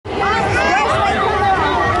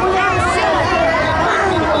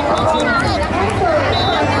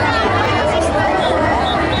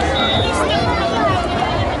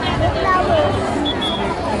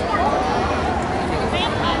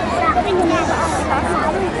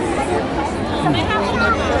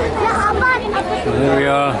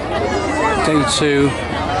day 2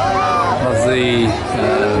 of the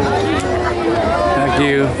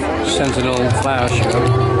Baguio Sentinel Flower Show.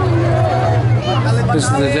 This is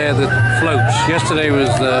the day of the floats. Yesterday was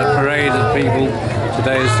the parade of people,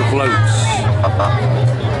 today is the floats.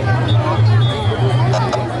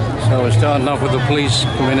 So we're starting off with the police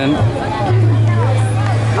coming in.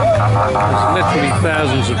 There's literally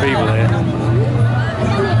thousands of people here.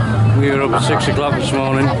 We were up at 6 o'clock this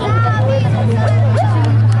morning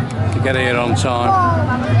to get here on time.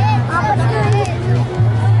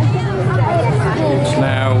 It's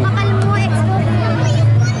now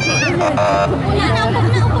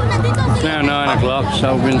 9 o'clock,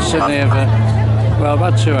 so we've been sitting here for, well,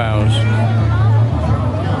 about 2 hours.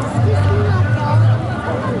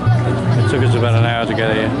 It took us about an hour to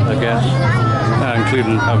get here, I guess,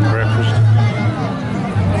 including having breakfast.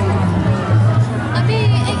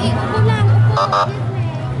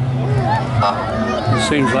 It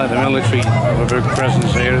seems like the military have a big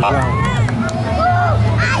presence here as well.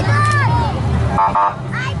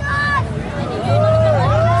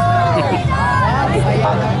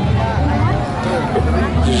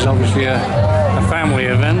 This is obviously a family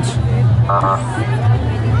event.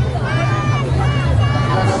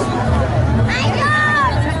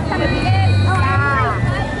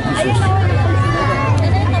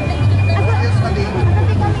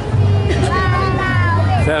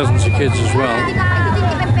 Thousands of kids as well.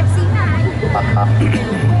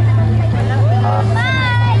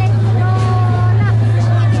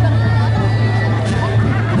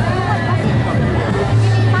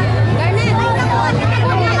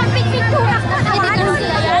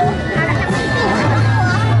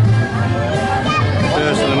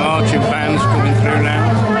 First of the marching bands coming through now.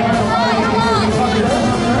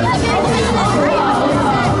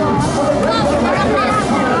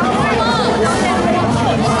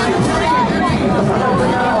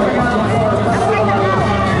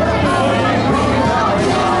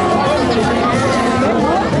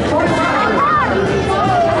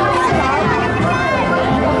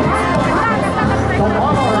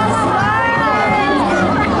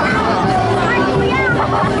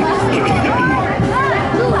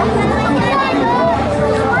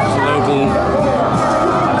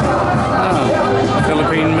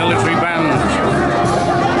 Philippine military band.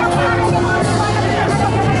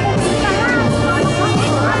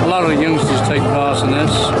 A lot of the youngsters take part in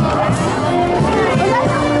this.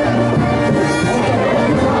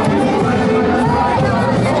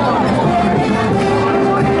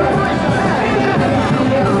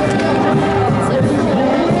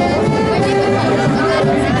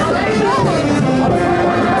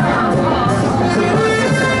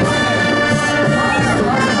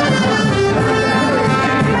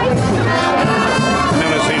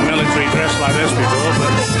 Like this before,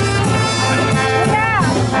 but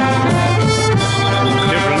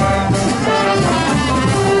different.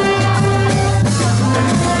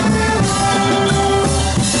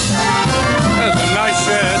 There's some nice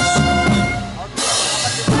shirts.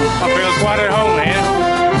 I feel quite at home here.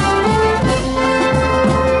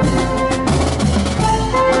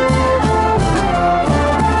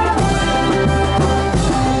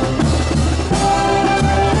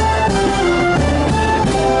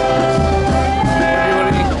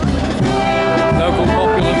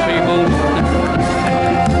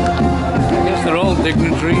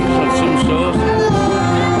 Dignitaries of some sort.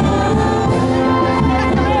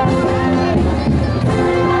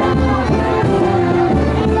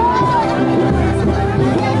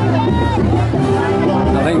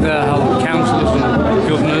 I think they're councillors and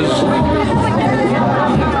governors.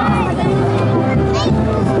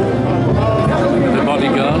 The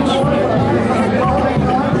bodyguards.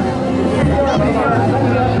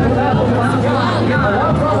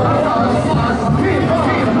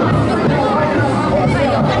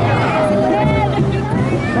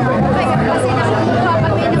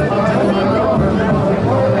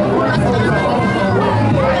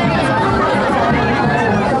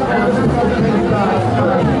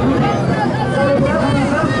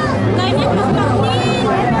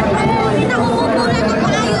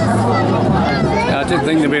 I did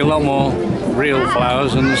think there'd be a lot more real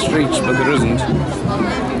flowers in the streets, but there isn't.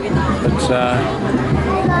 But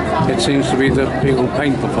it seems to be that people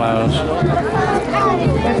paint the flowers.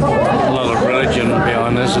 A lot of religion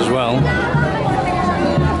behind this as well.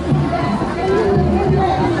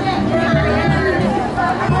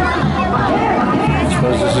 I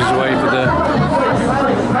suppose this is a way for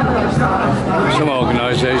some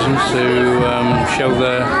organisations to show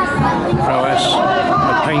their prowess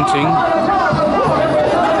of painting.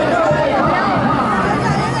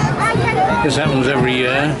 This happens every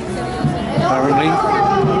year, apparently.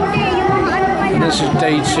 This is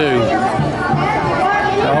day 2.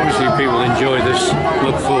 Now obviously people enjoy this,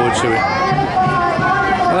 look forward to it.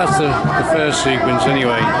 Well, that's the first sequence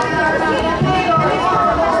anyway.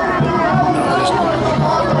 I'll just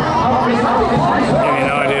give you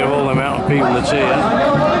an idea of all the amount of people that's here.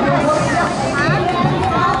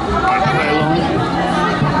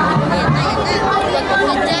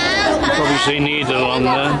 Probably see Needle on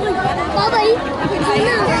there.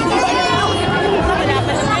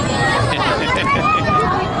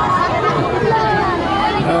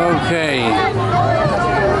 Okay.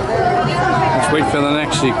 Let's wait for the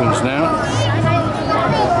next sequence now.